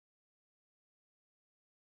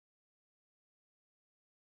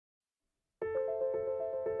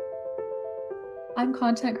I'm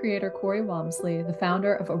content creator Corey Walmsley, the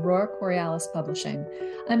founder of Aurora Borealis Publishing.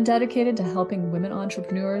 I'm dedicated to helping women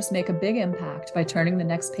entrepreneurs make a big impact by turning the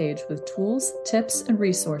next page with tools, tips, and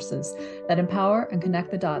resources that empower and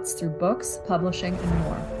connect the dots through books, publishing, and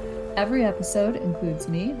more. Every episode includes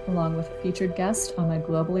me, along with a featured guest on my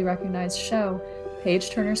globally recognized show,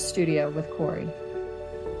 Page Turner Studio with Corey.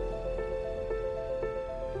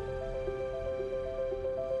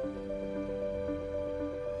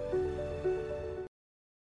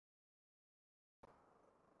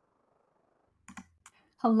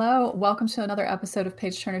 Hello, welcome to another episode of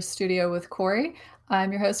Page Turner Studio with Corey.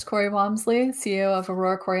 I'm your host, Corey Walmsley, CEO of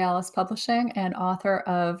Aurora Borealis Publishing and author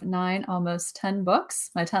of 9, almost 10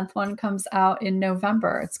 books. My 10th one comes out in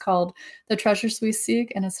November. It's called The Treasures We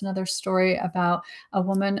Seek, and it's another story about a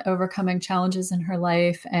woman overcoming challenges in her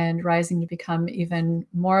life and rising to become even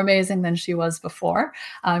more amazing than she was before.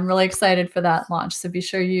 I'm really excited for that launch, so be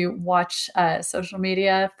sure you watch social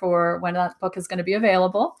media for when that book is going to be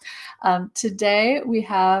available. Today, we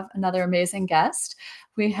have another amazing guest.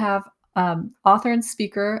 We have author and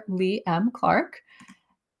speaker Leigh M. Clark.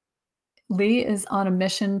 Leigh is on a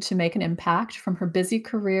mission to make an impact from her busy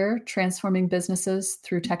career transforming businesses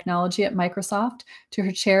through technology at Microsoft to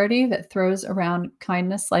her charity that throws around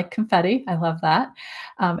kindness like confetti. I love that.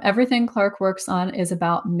 Everything Clark works on is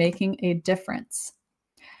about making a difference.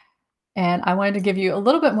 And I wanted to give you a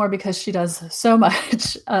little bit more because she does so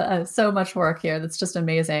much work here. That's just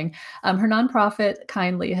amazing. Her nonprofit,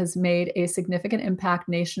 Kindly, has made a significant impact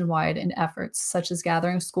nationwide in efforts such as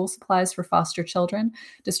gathering school supplies for foster children,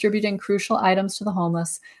 distributing crucial items to the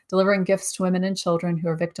homeless, delivering gifts to women and children who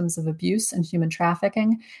are victims of abuse and human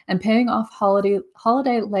trafficking, and paying off holiday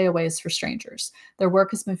layaways for strangers. Their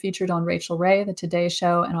work has been featured on Rachel Ray, The Today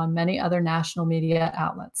Show, and on many other national media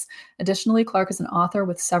outlets. Additionally, Clark is an author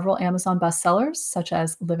with several Amazon bestsellers, such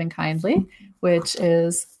as Living Kindly, which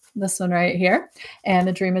is this one right here, and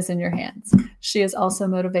The Dream is in Your Hands. She is also a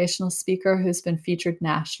motivational speaker who's been featured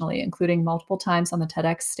nationally, including multiple times on the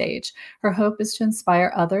TEDx stage. Her hope is to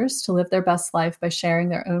inspire others to live their best life by sharing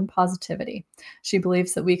their own positivity. She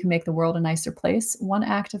believes that we can make the world a nicer place, one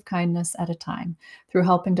act of kindness at a time. Through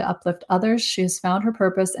helping to uplift others, she has found her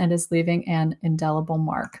purpose and is leaving an indelible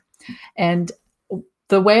mark. And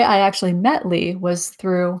the way I actually met Leigh was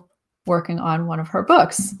through working on one of her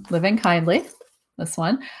books, Living Kindly, this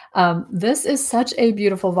one. This is such a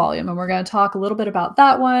beautiful volume, and we're going to talk a little bit about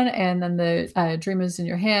that one, and then the Dream is in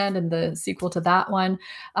Your Hand and the sequel to that one,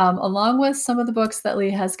 along with some of the books that Leigh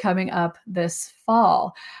has coming up this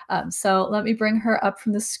fall. So let me bring her up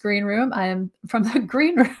from the screen room. I am from the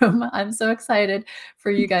green room. I'm so excited for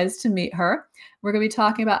you guys to meet her. We're going to be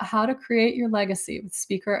talking about how to create your legacy with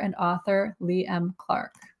speaker and author Leigh M.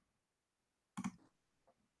 Clark.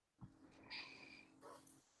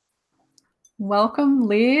 Welcome,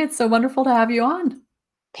 Leigh. It's so wonderful to have you on.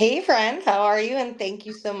 Hey, friend. How are you? And thank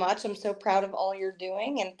you so much. I'm so proud of all you're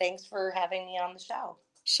doing, and thanks for having me on the show.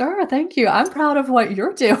 Sure. Thank you. I'm proud of what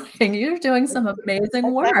you're doing. You're doing some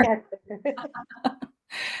amazing work.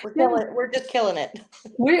 We're just killing it.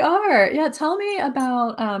 We are. Yeah. Tell me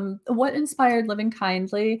about what inspired Living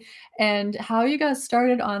Kindly and how you guys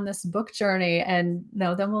started on this book journey. And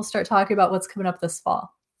then we'll start talking about what's coming up this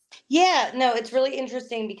fall. Yeah, no, it's really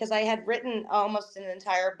interesting because I had written almost an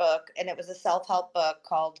entire book, and it was a self-help book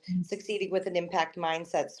called Succeeding with an Impact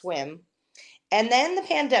Mindset Swim. And then the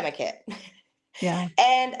pandemic hit. Yeah.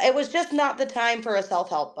 And it was just not the time for a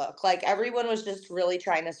self-help book. Like everyone was just really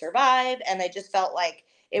trying to survive, and I just felt like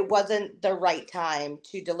it wasn't the right time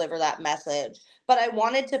to deliver that message. But I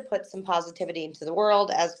wanted to put some positivity into the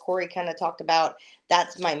world, as Corey kind of talked about.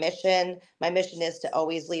 That's my mission. My mission is to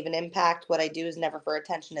always leave an impact. What I do is never for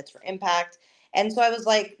attention, it's for impact. And so I was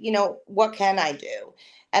like, what can I do?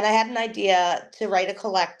 And I had an idea to write a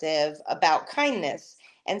collective about kindness.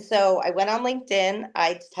 And so I went on LinkedIn,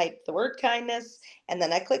 I typed the word kindness, and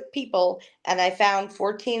then I clicked people, and I found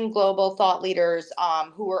 14 global thought leaders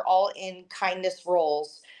who were all in kindness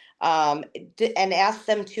roles, and asked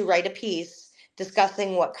them to write a piece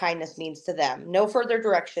discussing what kindness means to them. No further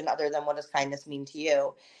direction other than what does kindness mean to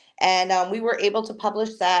you. And we were able to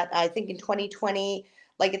publish that, I think, in 2020,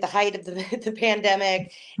 like at the height of the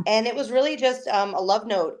pandemic. And it was really just a love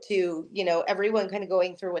note to, everyone kind of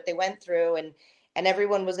going through what they went through, and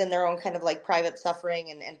everyone was in their own kind of like private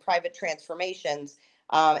suffering and private transformations.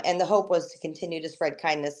 And the hope was to continue to spread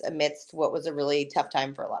kindness amidst what was a really tough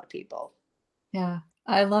time for a lot of people. Yeah.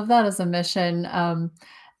 I love that as a mission.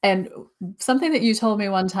 And something that you told me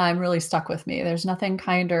one time really stuck with me. There's nothing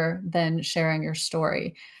kinder than sharing your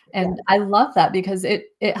story. And I love that because it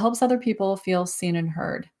helps other people feel seen and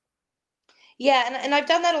heard. Yeah, and I've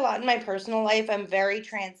done that a lot in my personal life. I'm very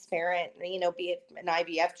transparent, be it an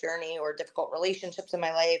IVF journey or difficult relationships in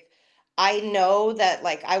my life. I know that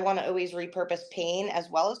like I want to always repurpose pain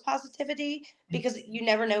as well as positivity because you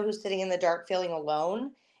never know who's sitting in the dark feeling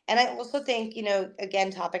alone. And I also think,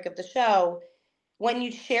 again, topic of the show, when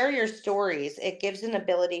you share your stories, it gives an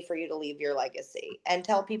ability for you to leave your legacy and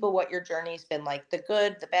tell people what your journey's been like, the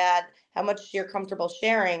good, the bad, how much you're comfortable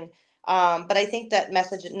sharing. But I think that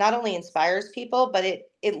message not only inspires people, but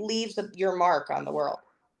it leaves your mark on the world.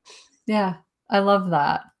 Yeah, I love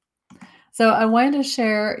that. So I wanted to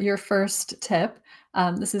share your first tip.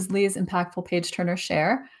 This is Leigh's impactful page turner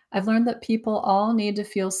share. I've learned that people all need to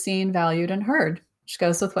feel seen, valued, and heard, which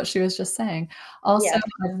goes with what she was just saying. Also, Yeah.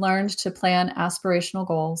 I've learned to plan aspirational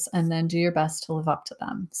goals and then do your best to live up to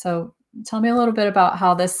them. So tell me a little bit about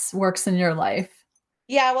how this works in your life.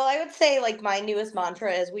 Yeah, well, I would say like my newest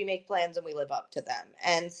mantra is we make plans and we live up to them.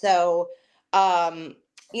 And so, um,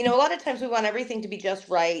 a lot of times we want everything to be just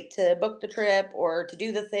right to book the trip or to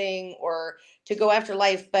do the thing or to go after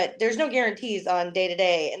life, but there's no guarantees on day to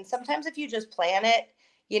day. And sometimes if you just plan it,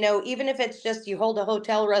 even if it's just you hold a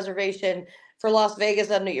hotel reservation for Las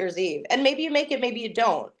Vegas on New Year's Eve, and maybe you make it, maybe you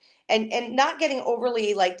don't. And not getting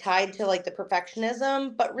overly like tied to like the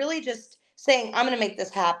perfectionism, but really just saying, I'm going to make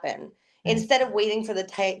this happen instead of waiting for the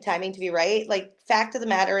timing to be right. Like, fact of the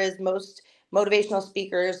matter is, most motivational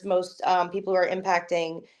speakers, most people who are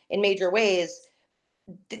impacting in major ways,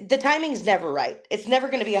 the timing's never right. It's never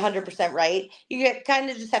going to be 100% right. You get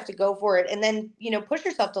kind of just have to go for it and then, push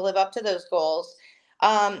yourself to live up to those goals.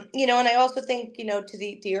 And I also think, to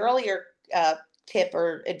the earlier tip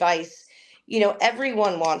or advice,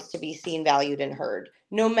 everyone wants to be seen, valued, and heard.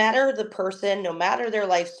 No matter the person, no matter their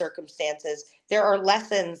life circumstances, there are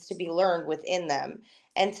lessons to be learned within them.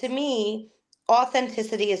 And to me,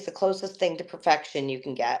 authenticity is the closest thing to perfection you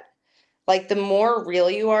can get. Like, the more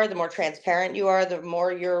real you are, the more transparent you are, the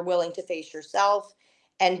more you're willing to face yourself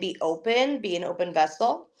and be open, be an open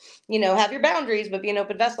vessel, have your boundaries, but be an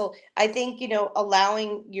open vessel. I think,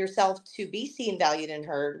 allowing yourself to be seen, valued, and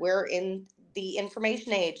heard. We're in the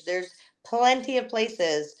information age. There's plenty of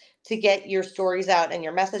places to get your stories out and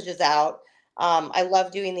your messages out. I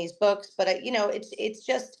love doing these books, but it's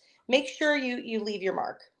just make sure you leave your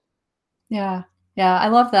mark. Yeah. Yeah, I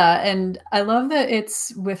love that, and I love that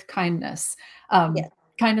it's with kindness, Yeah.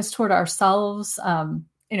 kindness toward ourselves,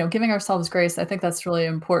 giving ourselves grace. I think that's really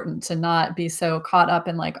important to not be so caught up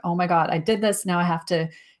in like, "Oh my god, I did this, now I have to,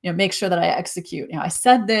 make sure that I execute. I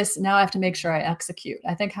said this, now I have to make sure I execute."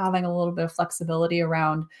 I think having a little bit of flexibility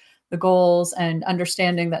around the goals and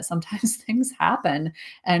understanding that sometimes things happen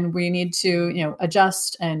and we need to,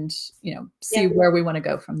 adjust and, see Yep. where we wanna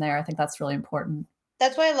go from there. I think that's really important.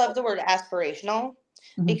 That's why I love the word aspirational,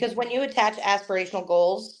 Mhm. because when you attach aspirational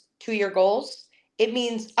goals to your goals, it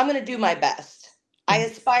means I'm going to do my best. I Yeah.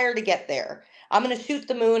 aspire to get there. I'm going to shoot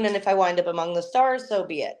the moon, and if I wind up among the stars, so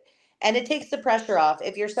be it. And it takes the pressure off.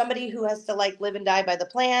 If you're somebody who has to like live and die by the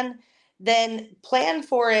plan, then plan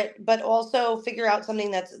for it, but also figure out something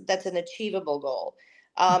that's an achievable goal.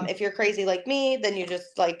 Mhm. If you're crazy like me, then you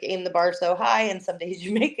just like aim the bar so high, and some days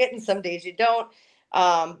you make it, and some days you don't.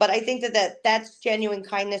 But I think that's genuine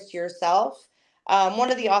kindness to yourself.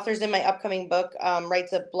 One of the authors in my upcoming book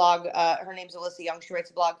writes a blog. Her name's Alyssa Young. She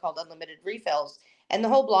writes a blog called Unlimited Refills. And the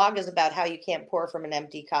whole blog is about how you can't pour from an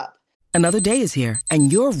empty cup. Another day is here, and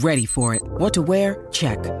you're ready for it. What to wear?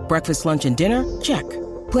 Check. Breakfast, lunch, and dinner? Check.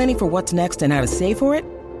 Planning for what's next and how to save for it?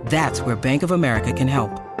 That's where Bank of America can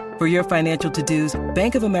help. For your financial to-dos,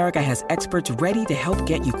 Bank of America has experts ready to help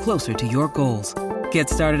get you closer to your goals. Get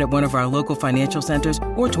started at one of our local financial centers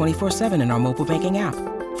or 24/7 in our mobile banking app.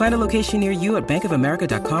 Find a location near you at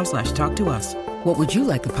bankofamerica.com/talktous. What would you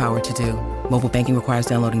like the power to do? Mobile banking requires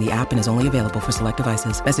downloading the app and is only available for select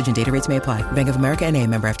devices. Message and data rates may apply. Bank of America N.A.,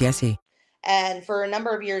 member FDIC. And for a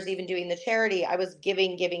number of years, even doing the charity, I was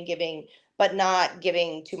giving, giving, giving, but not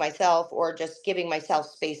giving to myself or just giving myself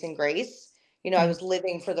space and grace. I Yeah. was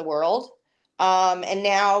living for the world. And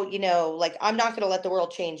now, like, I'm not going to let the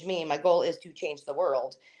world change me. My goal is to change the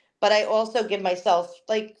world. But I also give myself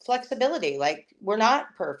like flexibility. Like, we're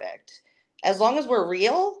not perfect. As long as we're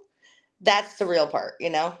real, that's the real part.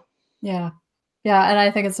 Yeah. Yeah, and I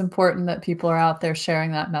think it's important that people are out there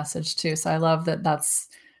sharing that message too, so I love that that's,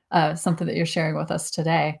 something that you're sharing with us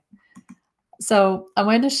today. So, I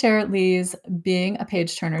wanted to share Leigh's being a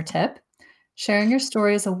page turner tip. Sharing your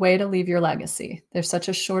story is a way to leave your legacy. There's such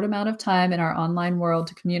a short amount of time in our online world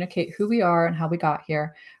to communicate who we are and how we got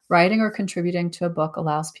here. Writing or contributing to a book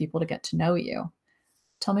allows people to get to know you.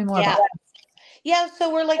 Tell me more about Yeah. that. Yeah,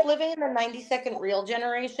 so we're like living in the 90-second reel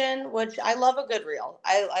generation, which I love a good reel.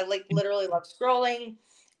 I like literally love scrolling,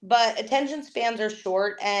 but attention spans are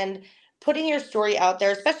short and putting your story out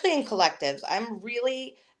there, especially in collectives.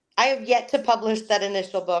 I have yet to publish that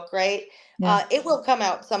initial book, right? Yeah. It will come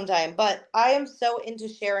out sometime, but I am so into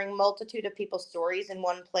sharing multitude of people's stories in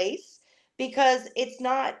one place because it's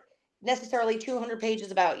not necessarily 200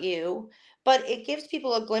 pages about you, but it gives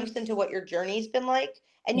people a glimpse into what your journey's been like,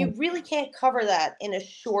 and Yeah. you really can't cover that in a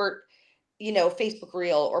short, Facebook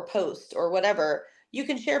reel or post or whatever. You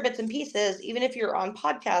can share bits and pieces, even if you're on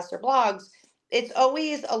podcasts or blogs. It's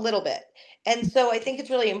always a little bit. And so I think it's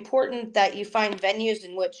really important that you find venues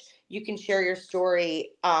in which you can share your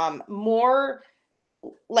story more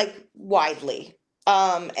like widely.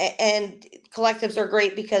 And collectives are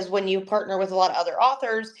great because when you partner with a lot of other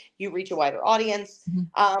authors, you reach a wider audience,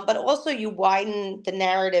 Mhm. but also you widen the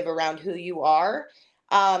narrative around who you are.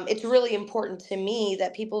 It's really important to me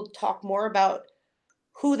that people talk more about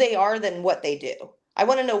who they are than what they do. I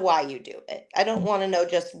want to know why you do it. I don't want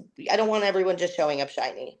everyone just showing up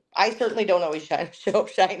shiny. I certainly don't always show up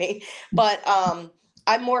shiny, but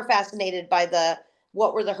I'm more fascinated by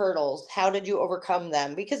what were the hurdles? How did you overcome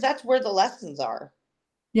them? Because that's where the lessons are.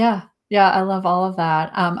 Yeah. Yeah, I love all of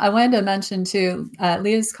that. I wanted to mention too,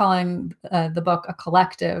 Leigh is calling the book a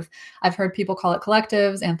collective. I've heard people call it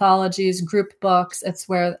collectives, anthologies, group books. It's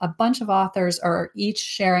where a bunch of authors are each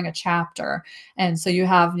sharing a chapter. And so you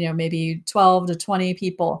have, maybe 12 to 20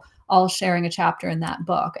 people all sharing a chapter in that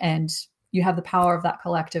book. And you have the power of that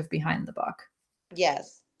collective behind the book.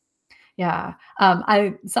 Yes. Yeah.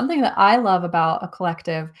 I something that I love about a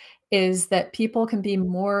collective is that people can be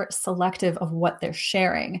more selective of what they're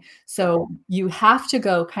sharing. So you have to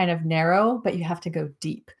go kind of narrow, but you have to go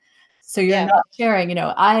deep. So you're Yeah. not sharing,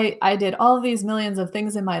 I did all of these millions of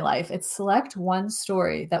things in my life. It's select one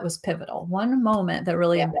story that was pivotal, one moment that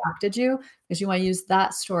really Yeah. impacted you, because you want to use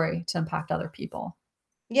that story to impact other people.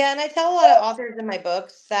 Yeah. And I tell a lot of authors in my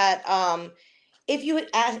books that if you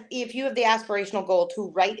have the aspirational goal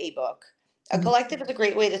to write a book, a Mhm. collective is a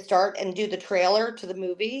great way to start and do the trailer to the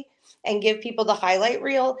movie and give people the highlight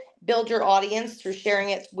reel. Build your audience through sharing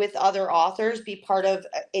it with other authors. Be part of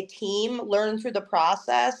a team. Learn through the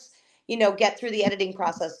process. Get through the editing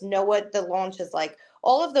process. Know what the launch is like.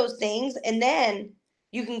 All of those things, and then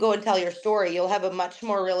you can go and tell your story. You'll have a much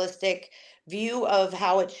more realistic view of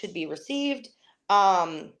how it should be received.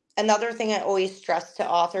 Another thing I always stress to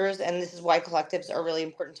authors, and this is why collectives are really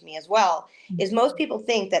important to me as well, is most people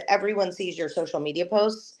think that everyone sees your social media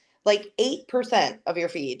posts. Like 8% of your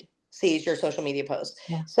feed sees your social media posts.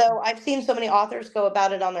 Yeah. So I've seen so many authors go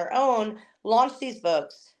about it on their own, launch these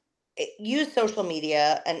books, use social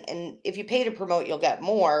media, and if you pay to promote, you'll get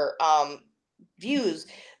more views.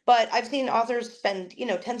 But I've seen authors spend,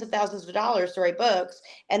 tens of thousands of dollars to write books,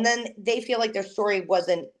 and then they feel like their story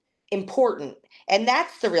wasn't important. And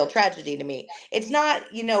that's the real tragedy to me. It's not,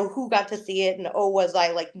 who got to see it and, oh, was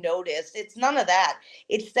I like noticed? It's none of that.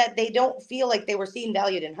 It's that they don't feel like they were seen,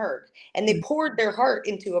 valued, and heard. And they poured their heart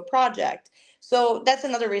into a project. So that's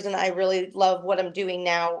another reason I really love what I'm doing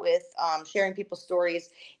now with sharing people's stories.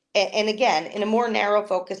 And again, in a more narrow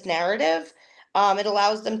focused narrative, it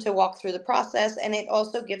allows them to walk through the process, and it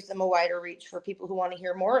also gives them a wider reach for people who want to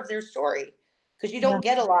hear more of their story. Because you Yeah. don't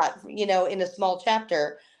get a lot, in a small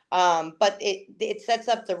chapter, but it sets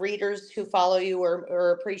up the readers who follow you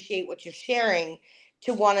or appreciate what you're sharing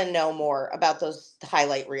to want to know more about those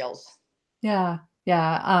highlight reels. Yeah,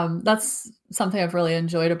 yeah, that's something I've really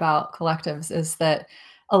enjoyed about collectives is that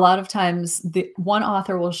a lot of times the one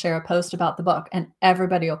author will share a post about the book and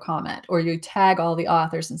everybody will comment, or you tag all the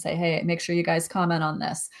authors and say, "Hey, make sure you guys comment on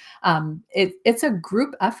this." It's a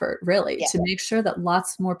group effort really Yeah. to make sure that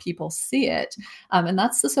lots more people see it, and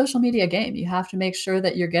that's the social media game. You have to make sure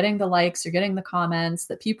that you're getting the likes, you're getting the comments,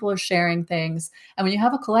 that people are sharing things, and when you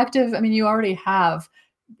have a collective, I mean, you already have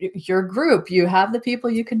your group, you have the people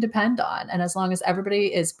you can depend on, and as long as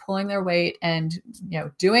everybody is pulling their weight and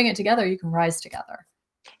doing it together, you can rise together.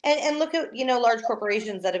 And look at, large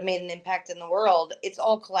corporations that have made an impact in the world. It's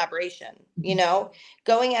all collaboration, Mhm.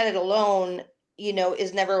 going at it alone,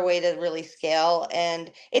 is never a way to really scale.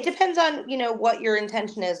 And it depends on, what your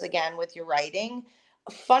intention is again with your writing.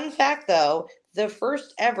 Fun fact though, the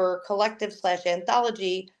first ever collective slash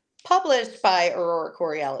anthology published by Aurora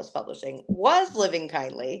Coriolis Publishing was Living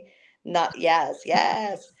Kindly. Not, yes,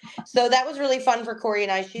 yes. So that was really fun for Corey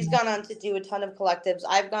and I. She's Yeah. gone on to do a ton of collectives.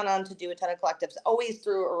 I've gone on to do a ton of collectives, always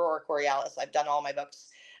through Aurora Coriolis. I've done all my books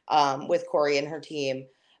with Corey and her team.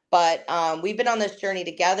 But we've been on this journey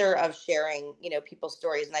together of sharing, people's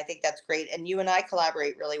stories. And I think that's great. And you and I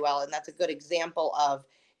collaborate really well. And that's a good example of,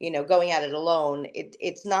 going at it alone,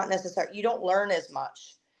 it's not necessary. You don't learn as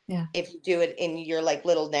much Yeah. if you do it in your like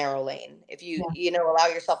little narrow lane. If you, Yeah. allow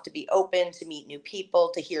yourself to be open, to meet new people,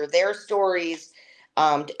 to hear their stories,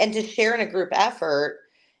 and to share in a group effort,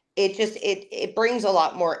 it brings a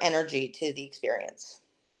lot more energy to the experience.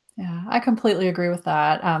 Yeah, I completely agree with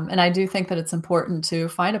that. And I do think that it's important to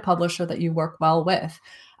find a publisher that you work well with.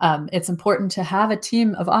 It's important to have a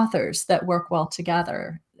team of authors that work well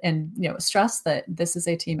together and stress that this is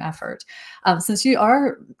a team effort. Since you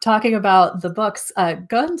are talking about the books, go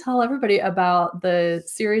ahead and tell everybody about the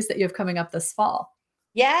series that you have coming up this fall.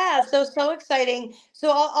 Yeah, so exciting.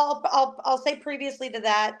 So I'll say previously to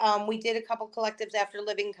that, we did a couple collectives after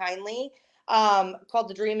Living Kindly, called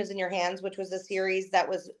The Dream Is in Your Hands, which was a series that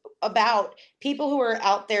was about people who are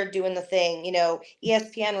out there doing the thing,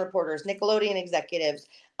 ESPN reporters, Nickelodeon executives,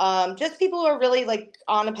 just people who are really like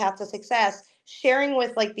on a path to success, sharing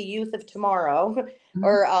with like the youth of tomorrow Mhm.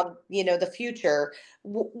 or the future,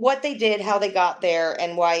 what they did, how they got there,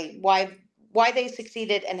 and why they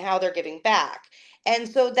succeeded and how they're giving back. And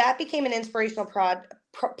so that became an inspirational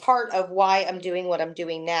part of why I'm doing what I'm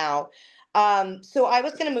doing now. So I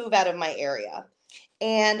was going to move out of my area.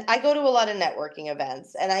 And I go to a lot of networking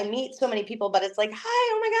events and I meet so many people, but it's like, hi,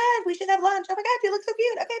 oh my God, we should have lunch. Oh my God, you look so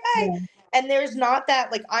cute. Okay, bye. Yeah. And there's not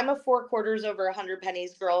that, like, I'm a 4 quarters over 100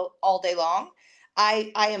 pennies girl all day long.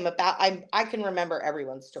 I can remember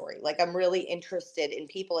everyone's story. Like, I'm really interested in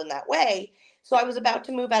people in that way. So I was about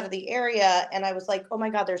to move out of the area and I was like, oh my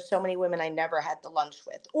God, there's so many women I never had the lunch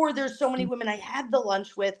with, or there's so many women I had the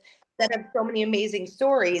lunch with that have so many amazing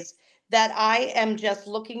stories that I am just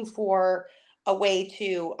looking for a way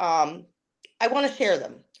to I want to share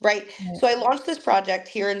them, right? Right. So I launched this project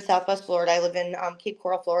here in Southwest Florida. I live in Cape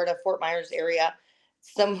Coral, Florida, Fort Myers area,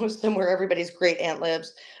 somewhere everybody's great aunt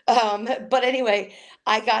lives. But anyway,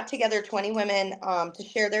 I got together 20 women to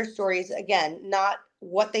share their stories. Again, not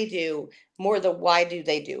what they do, more the why do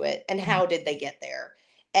they do it and how did they get there.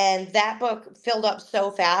 And that book filled up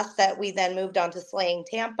so fast that we then moved on to Slaying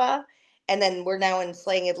Tampa, and then we're now in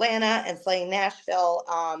Slaying Atlanta and Slaying Nashville.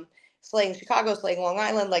 Slaying Chicago, Slaying Long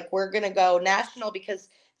Island. Like, we're going to go national because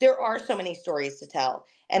there are so many stories to tell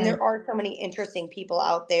and Right. there are so many interesting people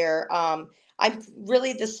out there. I'm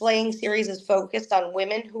really, the Slaying series is focused on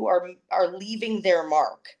women who are leaving their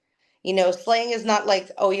mark. Slaying is not like,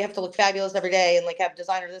 oh, you have to look fabulous every day and like have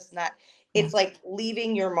designer this and that. Yeah. It's like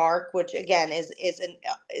leaving your mark, which again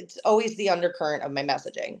it's always the undercurrent of my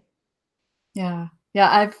messaging. Yeah. Yeah,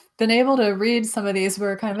 I've been able to read some of these.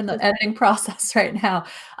 We're kind of in the editing process right now,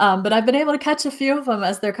 but I've been able to catch a few of them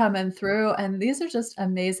as they're coming through, and these are just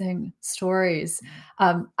amazing stories.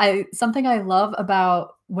 I something I love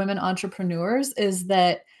about women entrepreneurs is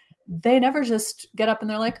that they never just get up and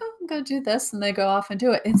they're like, "Oh, I'm gonna do this," and they go off and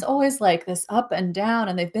do it. It's always like this up and down,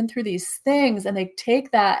 and they've been through these things, and they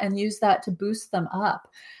take that and use that to boost them up.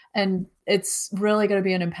 And it's really going to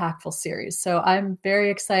be an impactful series. So I'm very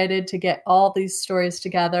excited to get all these stories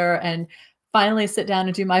together and finally sit down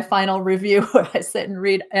and do my final review where I sit and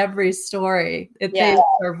read every story. They Yeah.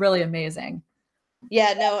 are really amazing.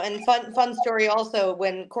 Yeah, no, and fun story also.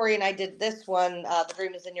 When Corey and I did this one, "The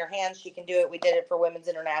Dream Is in Your Hands," She Can Do It. We did it for Women's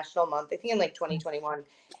International Month, I think in like 2021,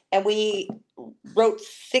 and we wrote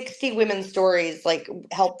 60 women's stories, like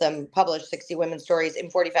helped them publish 60 women's stories in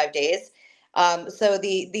 45 days. So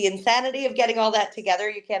the insanity of getting all that together,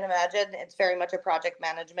 you can't imagine. It's very much a project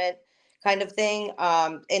management kind of thing,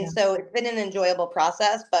 and Yeah. so it's been an enjoyable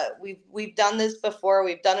process. But we've done this before.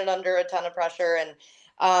 We've done it under a ton of pressure,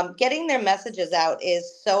 and getting their messages out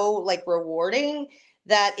is so like rewarding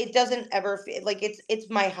that it doesn't ever feel like it's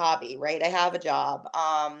my hobby, right? I have a job.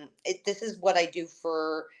 This is what I do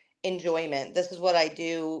for enjoyment. This is what I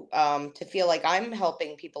do to feel like I'm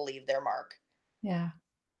helping people leave their mark. Yeah.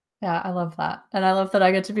 Yeah, I love that. And I love that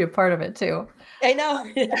I get to be a part of it too. I know.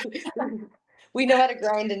 We know how to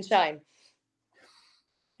grind and shine.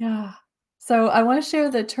 Yeah. So I want to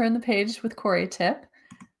share the turn the page with Corey tip.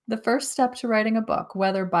 The first step to writing a book,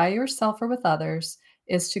 whether by yourself or with others,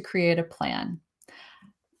 is to create a plan.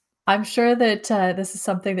 I'm sure that this is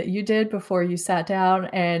something that you did before you sat down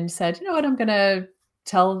and said, "You know what? I'm gonna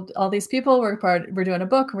tell all these people we're doing a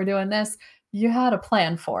book, we're doing this." You had a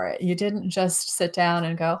plan for it. You didn't just sit down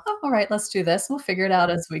and go, "Oh, all right, let's do this. We'll figure it out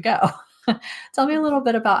as we go." Tell me a little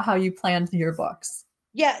bit about how you planned your books.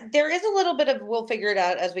 Yeah, there is a little bit of we'll figure it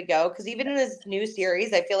out as we go. Because even in this new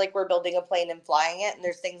series, I feel like we're building a plane and flying it, and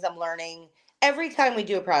there's things I'm learning every time we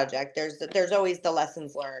do a project. There's always the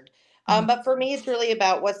lessons learned. Mhm. But for me, it's really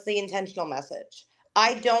about what's the intentional message.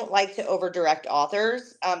 I don't like to over direct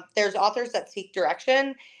authors. There's authors that seek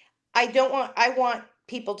direction. I don't want. I want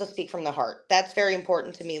people to speak from the heart. That's very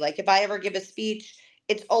important to me. Like if I ever give a speech,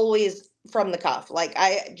 it's always from the cuff. Like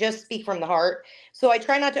I just speak from the heart. So I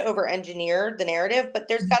try not to over engineer the narrative, but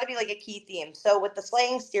there's got to be like a key theme. So with the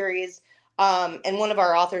slaying series, and one of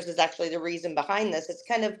our authors is actually the reason behind this. It's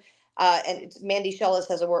kind of and it's, Mandy Shellis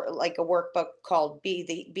has a workbook called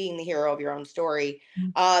Being the Hero of Your Own Story.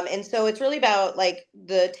 And so it's really about like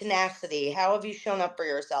the tenacity. How have you shown up for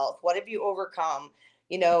yourself? What have you overcome?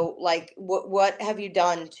 You know, like what have you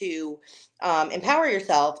done to empower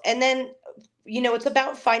yourself? And then, you know, it's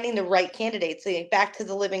about finding the right candidates. So back to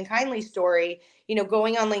the Living Kindly story, you know,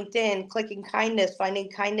 going on LinkedIn, clicking kindness, finding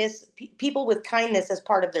kindness, people with kindness as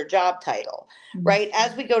part of their job title, right?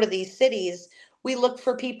 As we go to these cities, we look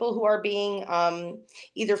for people who are being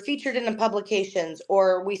either featured in the publications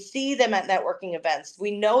or we see them at networking events.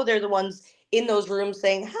 We know they're the ones in those rooms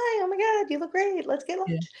saying, "Hi, oh my God, you look great. Let's get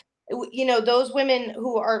lunch." You know, those women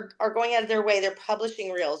who are going out of their way, they're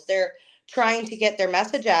publishing reels, they're trying to get their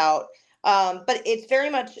message out. But it's very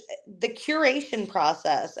much the curation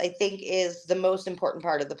process, I think, is the most important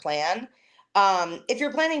part of the plan. If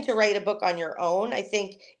you're planning to write a book on your own, I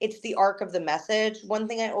think it's the arc of the message. One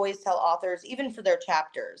thing I always tell authors, even for their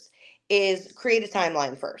chapters, is create a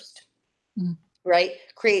timeline first, right?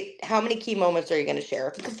 Create how many key moments are you going to share?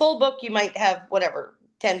 If it's a full book, you might have whatever,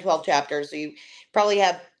 10, 12 chapters. So you probably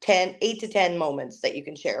have 8 to 10 moments that you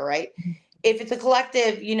can share, right? If it's a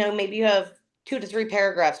collective, you know, maybe you have 2 to 3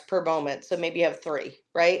 paragraphs per moment. So maybe you have 3,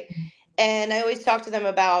 right? And I always talk to them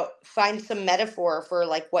about find some metaphor for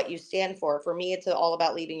like what you stand for. For me, it's all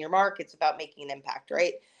about leaving your mark. It's about making an impact,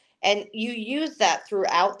 right? And you use that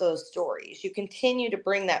throughout those stories. You continue to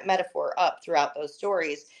bring that metaphor up throughout those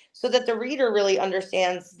stories so that the reader really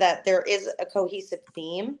understands that there is a cohesive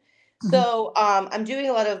theme. So I'm doing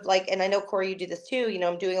a lot of like, and I know Corey, you do this too. You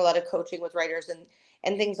know, I'm doing a lot of coaching with writers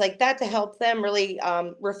and things like that to help them really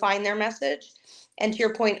refine their message. And to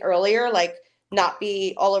your point earlier, like not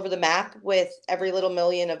be all over the map with every little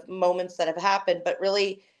million of moments that have happened, but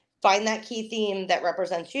really find that key theme that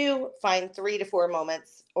represents you, find 3 to 4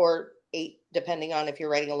 moments or 8, depending on if you're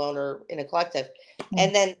writing alone or in a collective,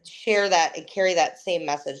 and then share that and carry that same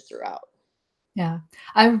message throughout. Yeah,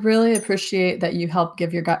 I really appreciate that you help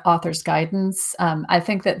give your authors guidance. I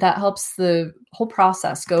think that helps the whole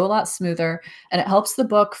process go a lot smoother, and it helps the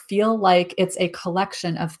book feel like it's a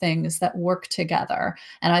collection of things that work together.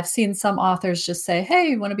 And I've seen some authors just say, "Hey,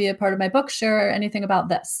 you want to be a part of my book? Share anything about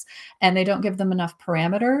this," and they don't give them enough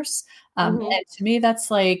parameters. And to me, that's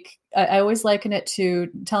like I always liken it to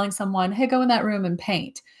telling someone, "Hey, go in that room and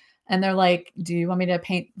paint." And they're like, "Do you want me to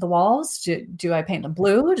paint the walls? Do I paint them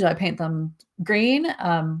blue? Do I paint them green?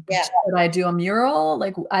 Should I do a mural?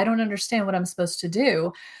 Like, I don't understand what I'm supposed to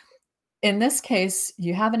do." In this case,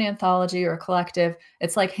 you have an anthology or a collective.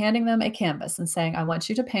 It's like handing them a canvas and saying, "I want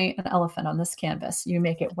you to paint an elephant on this canvas. You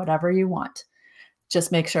make it whatever you want.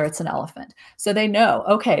 Just make sure it's an elephant." So they know,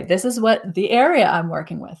 okay, this is what the area I'm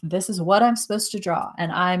working with. This is what I'm supposed to draw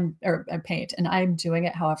or paint, and I'm doing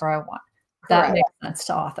it however I want. That Correct. makes sense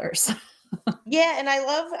to authors. Yeah, and I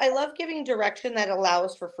love giving direction that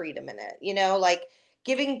allows for freedom in it. You know, like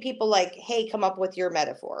giving people like, "Hey, come up with your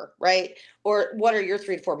metaphor," right? Or what are your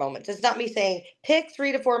 3 to 4 moments? It's not me saying pick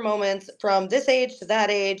 3 to 4 moments from this age to that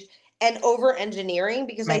age and over engineering,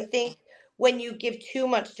 because I Right. think when you give too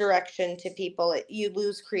much direction to people, you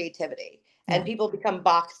lose creativity and Yeah. people become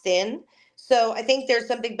boxed in. So I think there's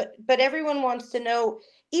something, but everyone wants to know,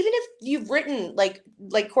 even if you've written like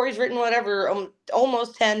Corey's written whatever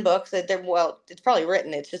almost 10 books that they're, well, it's probably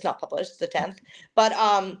written, it's just not published, the 10th. But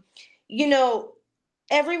you know,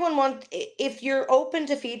 everyone wants, if you're open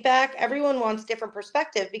to feedback, everyone wants different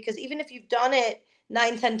perspective, because even if you've done it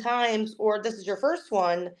 9, 10 times or this is your first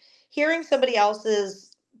one, hearing somebody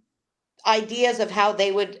else's ideas of how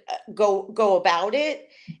they would go about it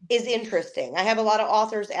is interesting. I have a lot of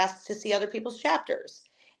authors ask to see other people's chapters,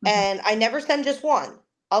 and I never send just one.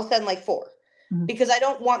 I'll send like 4, because I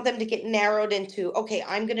don't want them to get narrowed into, okay,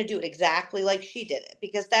 I'm going to do it exactly like she did it,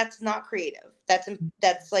 because that's not creative.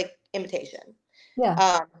 That's like imitation.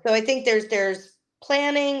 Yeah. So I think there's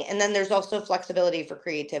planning, and then there's also flexibility for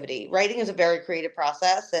creativity. Writing is a very creative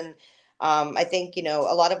process, and I think, you know,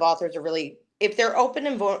 a lot of authors are really, if they're open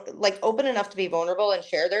and like open enough to be vulnerable and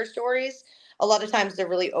share their stories, a lot of times they're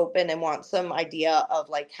really open and want some idea of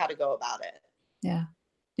like how to go about it. Yeah.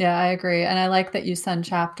 Yeah, I agree. And I like that you send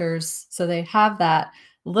chapters so they have that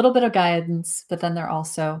little bit of guidance, but then they're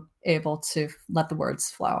also able to let the words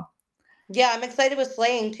flow. Yeah, I'm excited with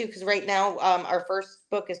Slaying too, because right now our first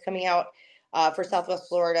book is coming out for Southwest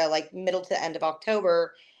Florida, like middle to end of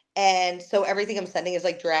October. And so everything I'm sending is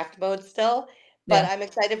like draft mode still. but Yeah. I'm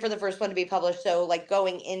excited for the first one to be published. So like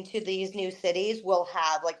going into these new cities, we'll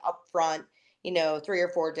have like upfront, 3 or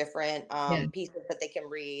 4 different Yeah. pieces that they can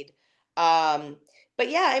read. Um, but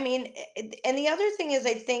yeah, I mean, and the other thing is,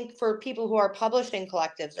 I think for people who are publishing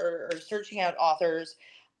collectives or searching out authors,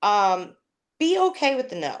 um, be okay with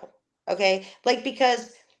the no. Okay. Like,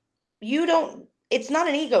 because it's not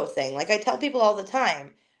an ego thing. Like I tell people all the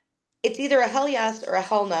time, it's either a hell yes or a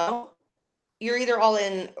hell no. You're either all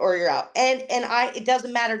in or you're out. And it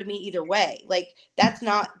doesn't matter to me either way. Like that's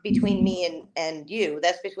not between me and you.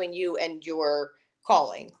 That's between you and your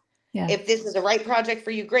calling. Yeah. If this is the right project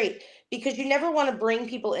for you, great. Because you never want to bring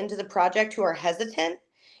people into the project who are hesitant.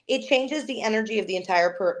 It changes the energy of the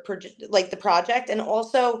entire like the project, and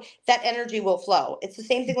also that energy will flow. It's the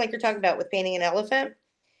same thing like you're talking about with painting an elephant.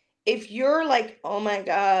 If you're like, oh my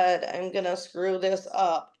God, I'm gonna screw this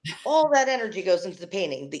up, all that energy goes into the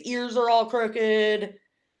painting. The ears are all crooked.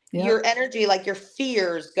 Yep. Your energy, like your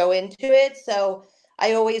fears, go into it. So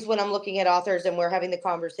I always, when I'm looking at authors and we're having the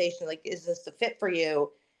conversation, like, is this the fit for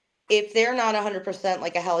you? If they're not 100%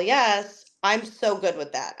 like a hell yes, I'm so good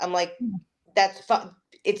with that. I'm like, that's fun.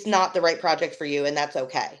 It's not the right project for you, and that's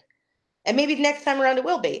okay. And maybe next time around it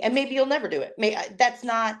will be, and maybe you'll never do it. That's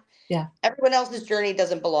not Yeah. everyone else's journey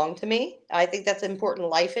doesn't belong to me. I think that's important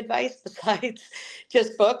life advice besides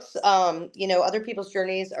just books. Other people's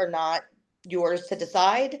journeys are not yours to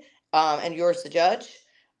decide, and yours to judge.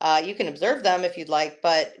 You can observe them if you'd like,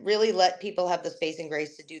 but really let people have the space and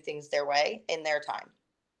grace to do things their way in their time.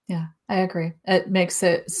 Yeah, I agree. It makes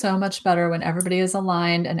it so much better when everybody is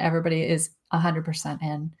aligned and everybody is 100%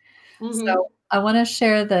 in. Mm-hmm. So I want to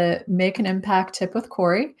share the make an impact tip with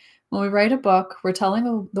Corey. When we write a book, we're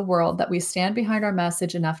telling the world that we stand behind our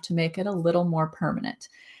message enough to make it a little more permanent.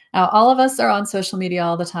 Now, all of us are on social media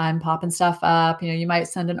all the time, popping stuff up. You might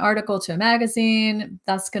send an article to a magazine.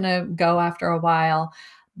 That's going to go after a while.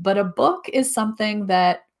 But a book is something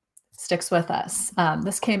that sticks with us.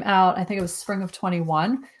 This came out, I think it was spring of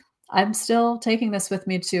 21. I'm still taking this with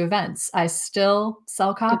me to events. I still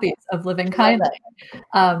sell copies of Living Love Kindly.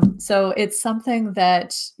 that. So it's something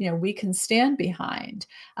that we can stand behind.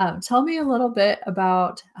 Tell me a little bit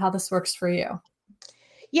about how this works for you.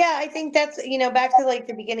 Yeah, I think that's, back to like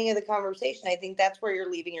the beginning of the conversation. I think that's where you're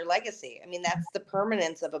leaving your legacy. I mean, that's the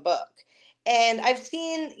permanence of a book. And I've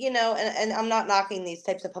seen, and I'm not knocking these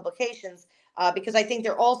types of publications, because I think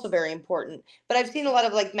they're also very important. But I've seen a lot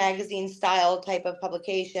of like magazine style type of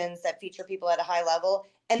publications that feature people at a high level,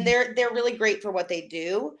 and they're really great for what they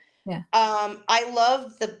do. Yeah, I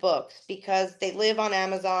love the books because they live on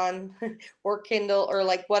Amazon or Kindle or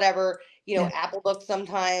like whatever, yeah, Apple Books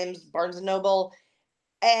sometimes, Barnes and Noble.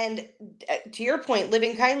 And to your point,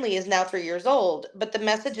 Living Kindly is now 3 years old, but the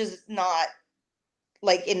message is not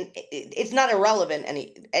like it's not irrelevant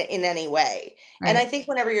in any way. And I right. think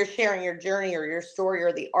whenever you're sharing your journey or your story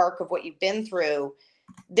or the arc of what you've been through,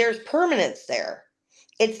 there's permanence there.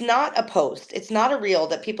 It's not a post, it's not a reel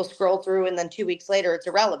that people scroll through and then 2 weeks later it's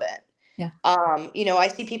irrelevant. Yeah, I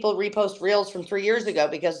see people repost reels from 3 years ago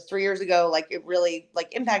because 3 years ago, like it really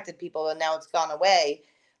like impacted people and now it's gone away.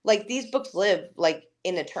 Like these books live like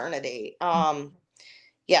in eternity.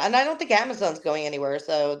 Yeah, and I don't think Amazon's going anywhere.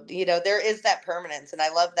 So, there is that permanence and I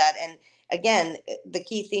love that. And again, the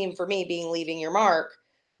key theme for me being leaving your mark,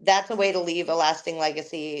 that's a way to leave a lasting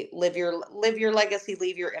legacy, live your legacy,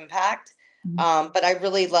 leave your impact. mhm. But I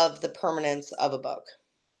really love the permanence of a book.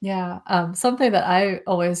 Yeah. Something that I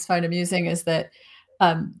always find amusing is that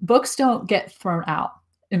books don't get thrown out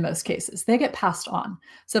in most cases. They get passed on.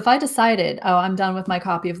 So if I decided, oh, I'm done with my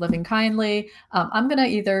copy of Living Kindly, I'm going to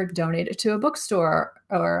either donate it to a bookstore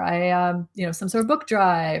or some sort of book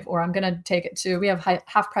drive, or I'm going to take it to, we have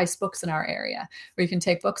half price books in our area where you can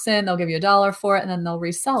take books in, they'll give you $1 for it, and then they'll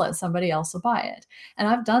resell it. Somebody else will buy it. And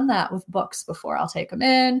I've done that with books before. I'll take them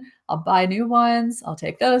in, I'll buy new ones, I'll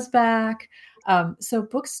take those back. So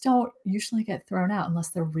books don't usually get thrown out unless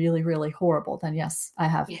they're really, really horrible. Then yes, I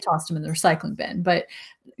have Yeah. tossed them in the recycling bin. But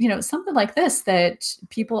something like this that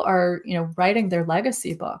people are, writing their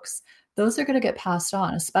legacy books, those are going to get passed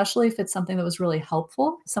on, especially if it's something that was really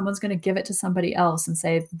helpful. Someone's going to give it to somebody else and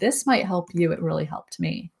say, this might help you. It really helped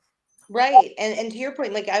me. Right. And to your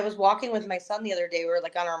point, like I was walking with my son the other day, we were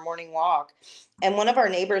like on our morning walk, and one of our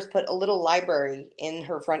neighbors put a little library in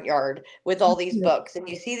her front yard with all these Yeah. books. And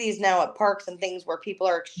you see these now at parks and things where people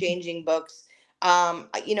are exchanging books.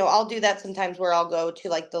 I'll do that sometimes where I'll go to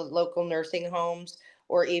like the local nursing homes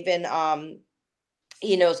or even some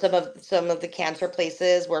of the cancer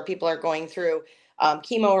places where people are going through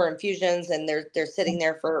chemo or infusions and they're sitting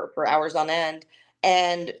there for hours on end,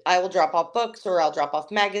 and I will drop off books or I'll drop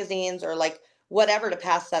off magazines or like whatever to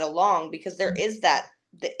pass that along, because there is that,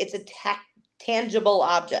 it's a tangible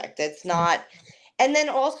object. It's not. And then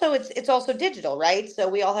also it's also digital, right? So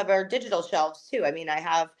we all have our digital shelves too. I mean, I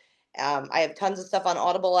have tons of stuff on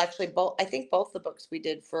Audible. Actually, I think both the books we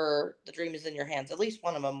did for The Dream Is in Your Hands, at least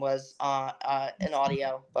one of them was an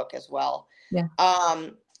audio book as well. Yeah.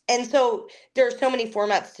 And so there are so many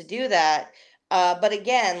formats to do that. But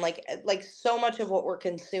again, like so much of what we're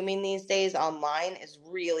consuming these days online is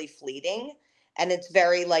really fleeting, and it's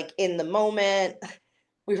very like in the moment.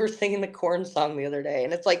 We were singing the corn song the other day,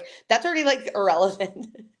 and it's like that's already like irrelevant,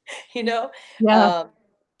 you know. Yeah.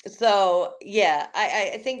 So yeah,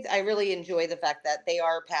 I think I really enjoy the fact that they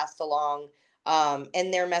are passed along,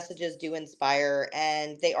 and their messages do inspire,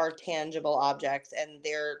 and they are tangible objects, and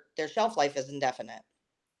their shelf life is indefinite.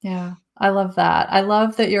 Yeah, I love that. I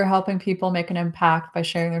love that you're helping people make an impact by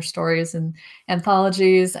sharing their stories and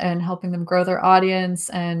anthologies and helping them grow their audience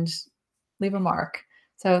and leave a mark.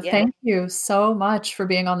 So Yeah, thank you so much for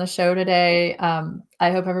being on the show today.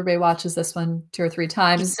 I hope everybody watches this one 2 or 3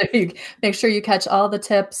 times, so you make sure you catch all the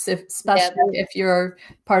tips, yeah, especially if you're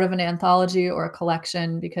part of an anthology or a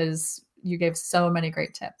collection, because you gave so many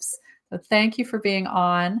great tips. So thank you for being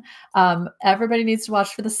on. Everybody needs to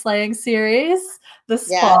watch for the Slaying series this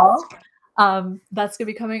yeah. fall. That's going to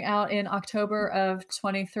be coming out in October of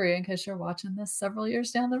 23, in case you're watching this several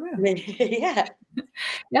years down the road. Yeah.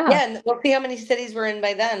 Yeah. Yeah, and we'll see how many cities we're in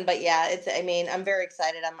by then. But yeah, I mean, I'm very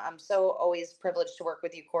excited. I'm so always privileged to work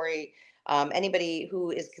with you, Corey. Anybody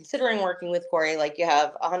who is considering working with Corey, like you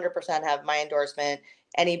have 100% have my endorsement.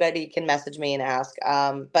 Anybody can message me and ask.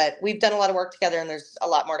 But we've done a lot of work together, and there's a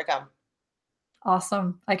lot more to come.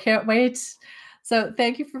 Awesome. I can't wait. So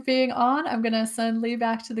thank you for being on. I'm going to send Leigh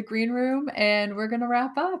back to the green room, and we're going to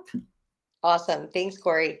wrap up. Awesome. Thanks,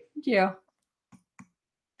 Corey. Thank you.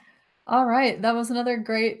 All right. That was another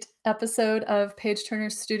great episode of Page Turner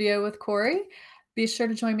Studio with Corey. Be sure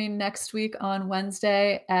to join me next week on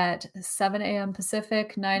Wednesday at 7 a.m.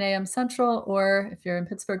 Pacific, 9 a.m. Central, or if you're in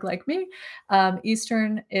Pittsburgh like me,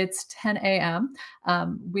 Eastern, it's 10 a.m.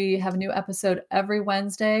 We have a new episode every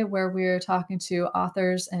Wednesday where we're talking to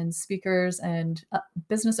authors and speakers and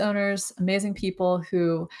business owners, amazing people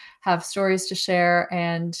who have stories to share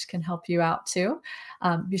and can help you out too.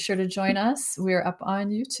 Be sure to join us. We're up on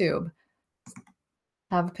YouTube.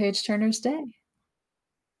 Have a Page Turner's Day.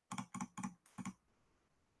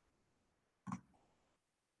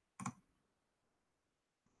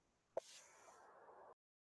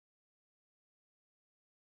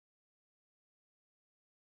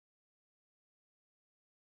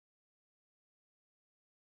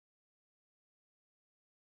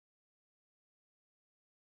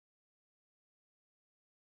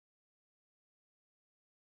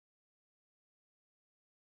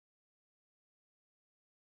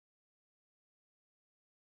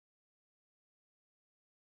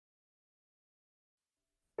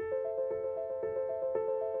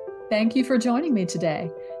 Thank you for joining me today.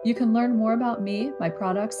 You can learn more about me, my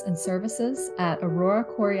products, and services at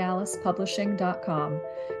auroracoriolispublishing.com.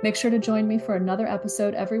 Make sure to join me for another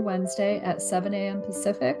episode every Wednesday at 7 a.m.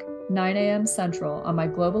 Pacific, 9 a.m. Central on my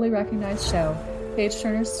globally recognized show, Page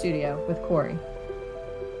Turner Studio with Corey.